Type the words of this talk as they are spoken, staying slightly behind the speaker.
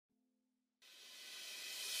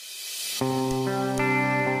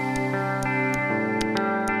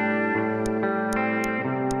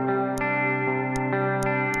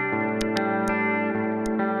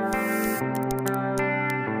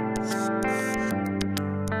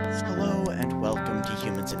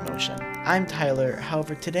Humans in Motion. I'm Tyler,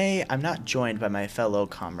 however today I'm not joined by my fellow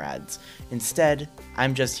comrades. Instead,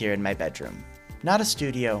 I'm just here in my bedroom. Not a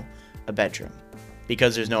studio, a bedroom.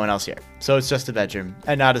 Because there's no one else here. So it's just a bedroom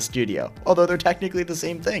and not a studio, although they're technically the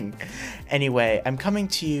same thing. Anyway, I'm coming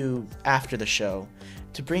to you after the show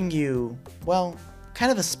to bring you, well,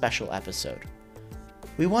 kind of a special episode.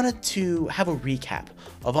 We wanted to have a recap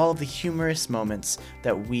of all of the humorous moments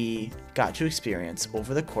that we got to experience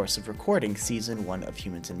over the course of recording Season 1 of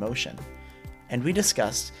Humans in Motion. And we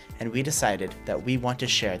discussed and we decided that we want to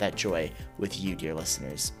share that joy with you, dear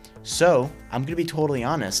listeners. So, I'm going to be totally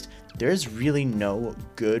honest, there is really no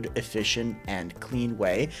good, efficient, and clean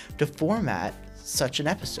way to format such an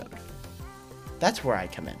episode. That's where I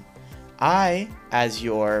come in. I, as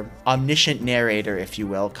your omniscient narrator, if you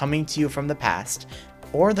will, coming to you from the past,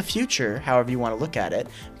 or the future, however you want to look at it,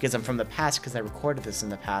 because I'm from the past because I recorded this in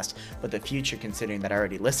the past, but the future, considering that I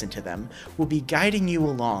already listened to them, will be guiding you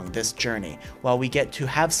along this journey while we get to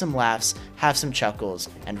have some laughs, have some chuckles,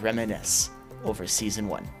 and reminisce over Season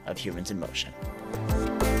 1 of Humans in Motion.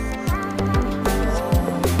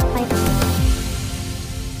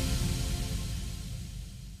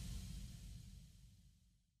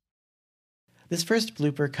 This first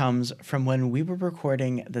blooper comes from when we were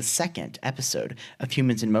recording the second episode of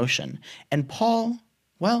Humans in Motion. And Paul,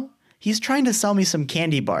 well, he's trying to sell me some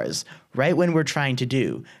candy bars right when we're trying to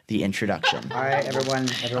do the introduction. All right, everyone.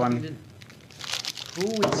 Who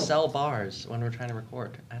would sell bars when we're trying to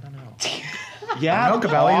record? I don't know. Yeah,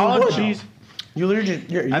 Jeez. You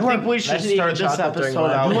literally. I think we should start this episode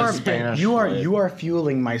out with Spanish. You are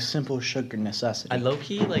fueling my simple sugar necessity. I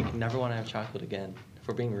low-key, never want to have chocolate again, if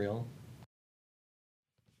we're being real.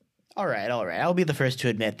 All right. I'll be the first to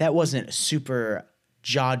admit that wasn't super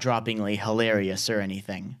jaw-droppingly hilarious or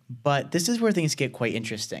anything. But this is where things get quite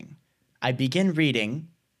interesting. I begin reading,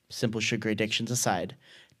 simple sugar addictions aside,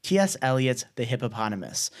 T.S. Eliot's The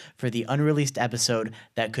Hippopotamus for the unreleased episode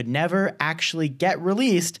that could never actually get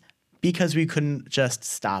released because we couldn't just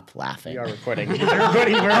stop laughing. We are recording. We've been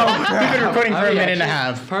recording for a minute and a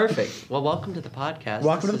half. Perfect. Well, welcome to the podcast.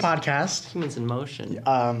 Welcome to the podcast. Humans in Motion.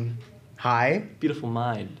 Hi. Beautiful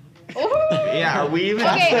mind. Yeah, are we even?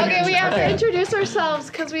 Okay, we have to introduce ourselves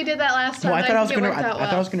because we did that last time. Well, I thought I was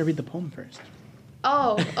well. gonna read the poem first.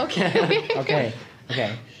 Oh, okay.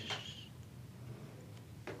 Okay.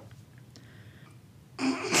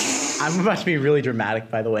 I'm about to be really dramatic,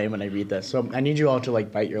 by the way, when I read this. So I need you all to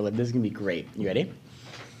bite your lip. This is gonna be great. You ready?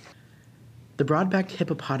 The broad-backed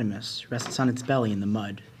hippopotamus rests on its belly in the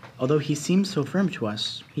mud. Although he seems so firm to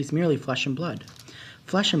us, he's merely flesh and blood.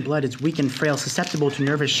 Flesh and blood is weak and frail, susceptible to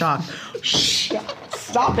nervous shock.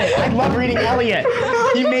 Stop it! I love reading Eliot.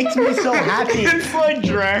 He makes me so happy. It's like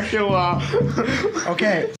Dracula.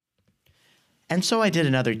 Okay. And so I did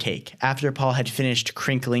another take after Paul had finished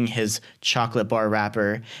crinkling his chocolate bar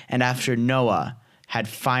wrapper and after Noah had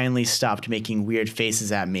finally stopped making weird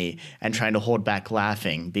faces at me and trying to hold back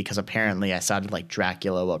laughing because apparently I sounded like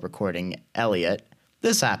Dracula while recording Eliot.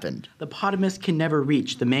 This happened. The potamus can never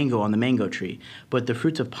reach the mango on the mango tree, but the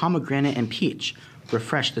fruits of pomegranate and peach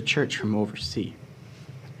refresh the church from oversea.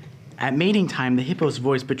 At mating time, the hippo's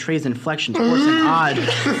voice betrays inflections hoarse and odd.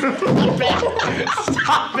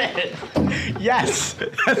 Stop it! Yes!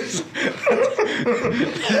 That's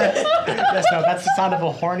the sound of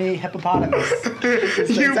a horny hippopotamus.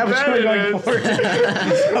 Is that what you're going for? Is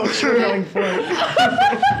that what you're going for?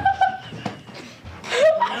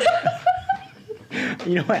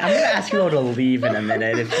 You know what? I'm gonna ask you all to leave in a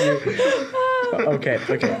minute. If you, okay.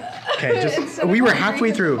 Just we were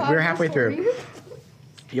halfway through.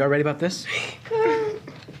 You all ready about this?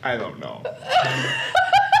 I don't know.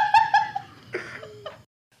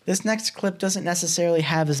 This next clip doesn't necessarily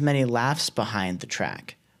have as many laughs behind the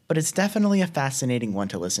track, but it's definitely a fascinating one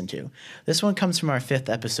to listen to. This one comes from our 5th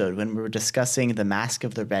episode when we were discussing The Mask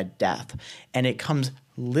of the Red Death, and it comes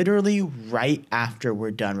literally right after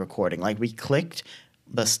we're done recording. We clicked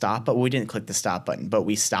the stop, but we didn't click the stop button, but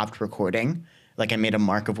we stopped recording. I made a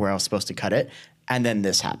mark of where I was supposed to cut it, and then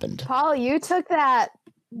this happened. Paul, you took that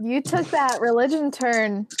religion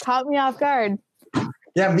turn. Caught me off guard.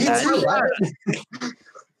 Yeah, me too.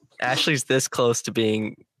 Ashley's this close to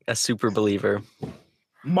being a super believer.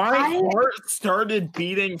 My heart started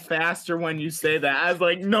beating faster when you say that. I was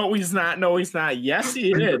like, no, he's not. No, he's not. Yes,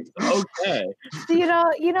 he is. Okay.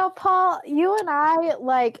 You know, Paul, you and I,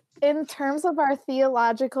 in terms of our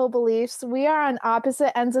theological beliefs, we are on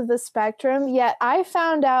opposite ends of the spectrum, yet I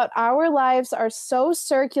found out our lives are so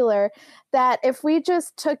circular that if we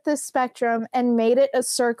just took this spectrum and made it a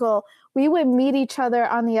circle, we would meet each other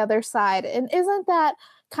on the other side. And isn't that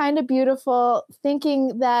kind of beautiful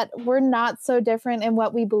thinking that we're not so different in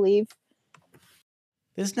what we believe.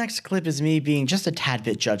 This next clip is me being just a tad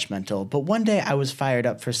bit judgmental, but one day I was fired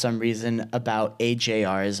up for some reason about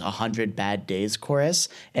AJR's 100 Bad Days chorus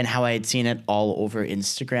and how I had seen it all over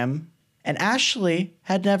Instagram. And Ashley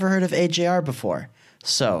had never heard of AJR before.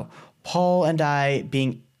 So Paul and I,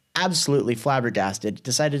 being absolutely flabbergasted,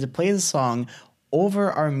 decided to play the song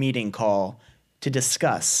over our meeting call to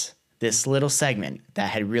discuss this little segment that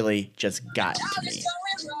had really just gotten to me.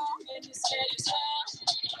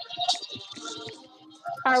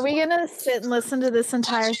 Are we gonna sit and listen to this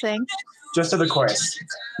entire thing? Just to the chorus.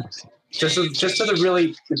 Just to the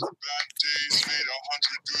really.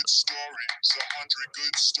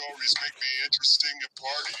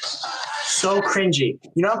 So cringy.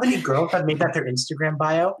 You know how many girls have made that their Instagram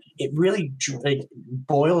bio? It really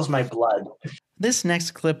boils my blood. This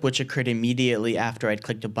next clip, which occurred immediately after I'd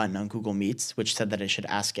clicked a button on Google Meets, which said that I should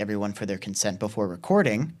ask everyone for their consent before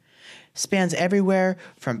recording, spans everywhere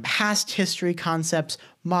from past history concepts,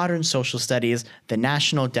 modern social studies, the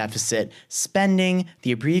national deficit, spending,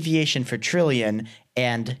 the abbreviation for trillion,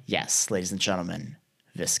 and yes, ladies and gentlemen,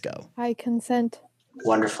 Visco. I consent.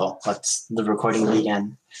 Wonderful. Let's the recording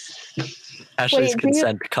begin. Ashley's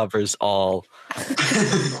consent covers all.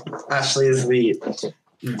 Ashley is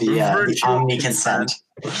the omni consent.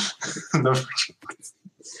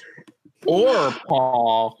 Or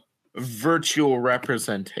Paul, virtual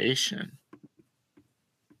representation.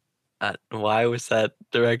 Why was that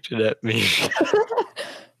directed at me?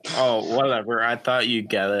 Oh, whatever. I thought you'd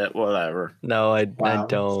get it. Whatever. No, I Wow.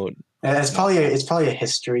 don't. It's probably a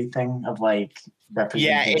history thing of like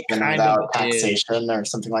representation without taxation or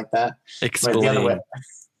something like that. Explain. The other way.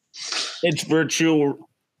 It's virtual.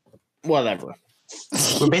 Whatever.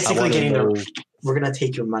 We're basically we're gonna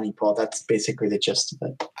take your money, Paul. That's basically the gist of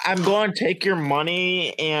it. I'm going to take your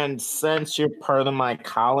money, and since you're part of my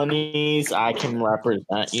colonies, I can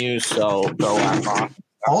represent you. So go on.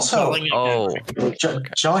 Also, Okay. did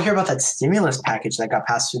y'all hear about that stimulus package that got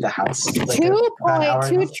passed through the House? Like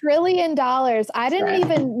 $2.2 trillion. I didn't Right.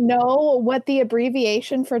 even know what the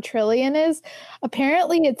abbreviation for trillion is.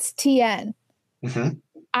 Apparently it's TN. Mm-hmm.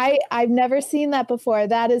 I've never seen that before.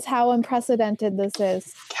 That is how unprecedented this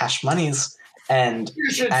is. Cash monies. And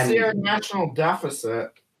You should see our national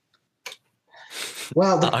deficit.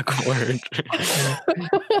 well, Awkward.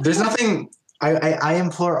 there's nothing. I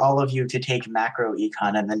implore all of you to take macro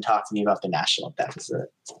econ and then talk to me about the national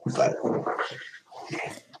deficit. But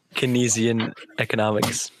Keynesian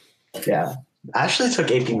economics. yeah, Ashley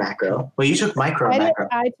took AP macro. Well, you took micro.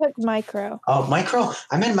 I took micro. Oh, micro.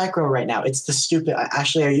 I'm in micro right now. It's the stupid.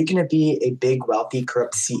 Ashley, are you going to be a big, wealthy,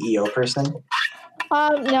 corrupt CEO person?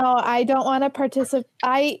 No, I don't want to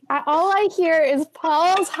participate. All I hear is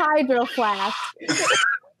Paul's hydro flask.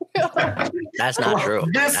 That's not true.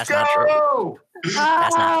 That's not true.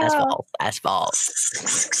 That's false. That's false.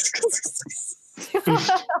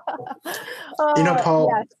 You know, Paul,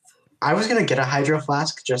 Yes. I was going to get a hydro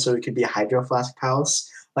flask just so it could be a hydro flask palace.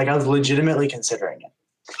 Like, I was legitimately considering it.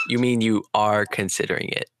 You mean you are considering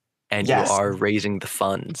it, and Yes. you are raising the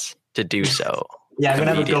funds to do so? Yeah, I'm going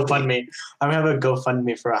to have a Immediately. GoFundMe. I'm going to have a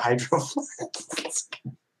GoFundMe for a hydro flask.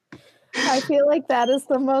 I feel like that is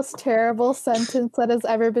the most terrible sentence that has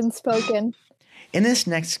ever been spoken. In this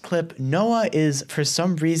next clip, Noah is, for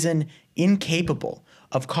some reason, incapable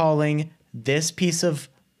of calling this piece of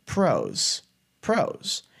prose.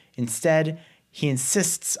 Instead, he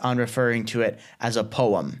insists on referring to it as a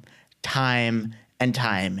poem, time and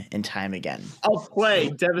time and time again. A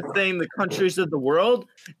plague devastating the countries of the world.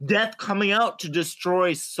 Death coming out to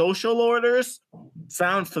destroy social orders.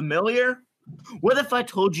 Sound familiar? What if I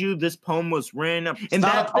told you this poem was written? It's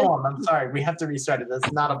not a poem. I'm sorry. We have to restart it.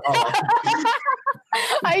 That's not a poem.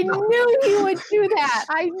 I knew he would do that.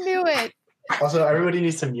 I knew it. Also, everybody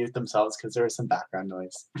needs to mute themselves because there is some background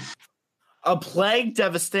noise. A plague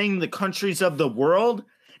devastating the countries of the world.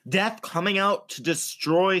 Death coming out to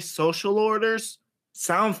destroy social orders.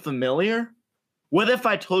 Sound familiar? What if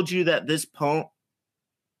I told you that this poem...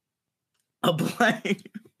 A plague...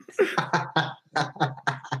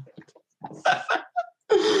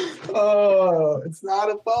 Oh, it's not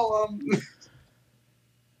a poem.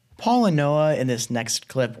 Paul and Noah in this next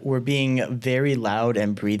clip were being very loud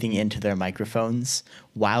and breathing into their microphones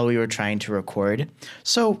while we were trying to record.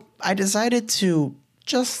 So I decided to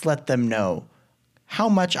just let them know how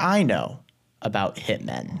much I know about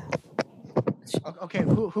hitmen. Okay,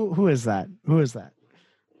 who is that? Who is that?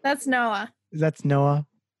 That's Noah. That's Noah.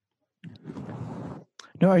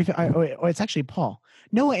 No, it's actually Paul.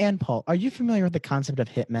 Noah and Paul, are you familiar with the concept of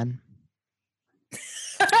hitmen?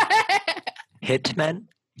 Hitmen?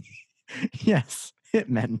 Yes,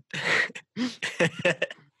 hitmen.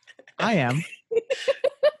 I am.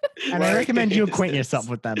 And I recommend you acquaint yourself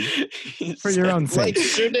with them for your own sake. Like,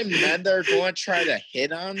 shouldn't men that are going to try to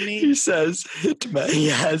hit on me? He says hitman.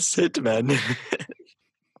 Yes, hitman.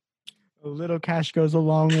 A little cash goes a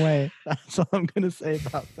long way. That's all I'm going to say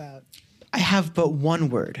about that. I have but one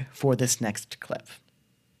word for this next clip.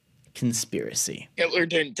 Conspiracy. Hitler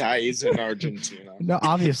didn't die. He's in Argentina. No,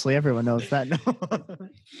 obviously everyone knows that. No.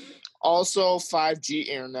 Also, 5G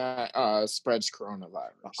internet spreads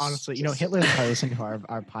coronavirus. Honestly, Hitler's probably listening to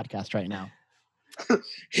our podcast right now.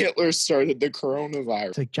 Hitler started the coronavirus.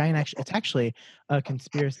 It's like giant. It's actually a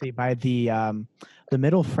conspiracy by the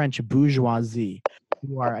middle French bourgeoisie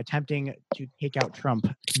who are attempting to take out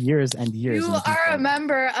Trump years and years. You are a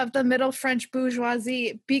member of the middle French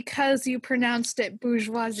bourgeoisie because you pronounced it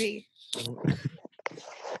bourgeoisie.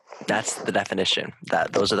 That's the definition.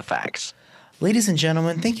 Those are the facts. Ladies and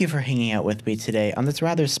gentlemen, thank you for hanging out with me today on this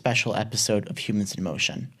rather special episode of Humans in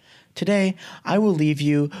Motion. Today, I will leave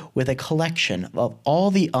you with a collection of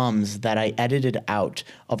all the ums that I edited out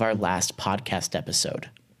of our last podcast episode.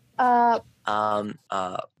 Bye,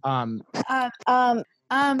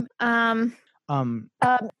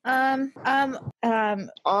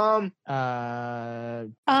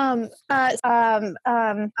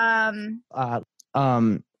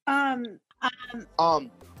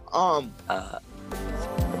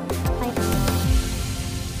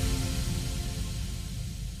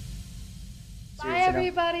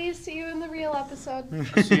 everybody. See you in the real episode.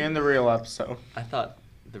 See you in the real episode. I thought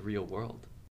the real world.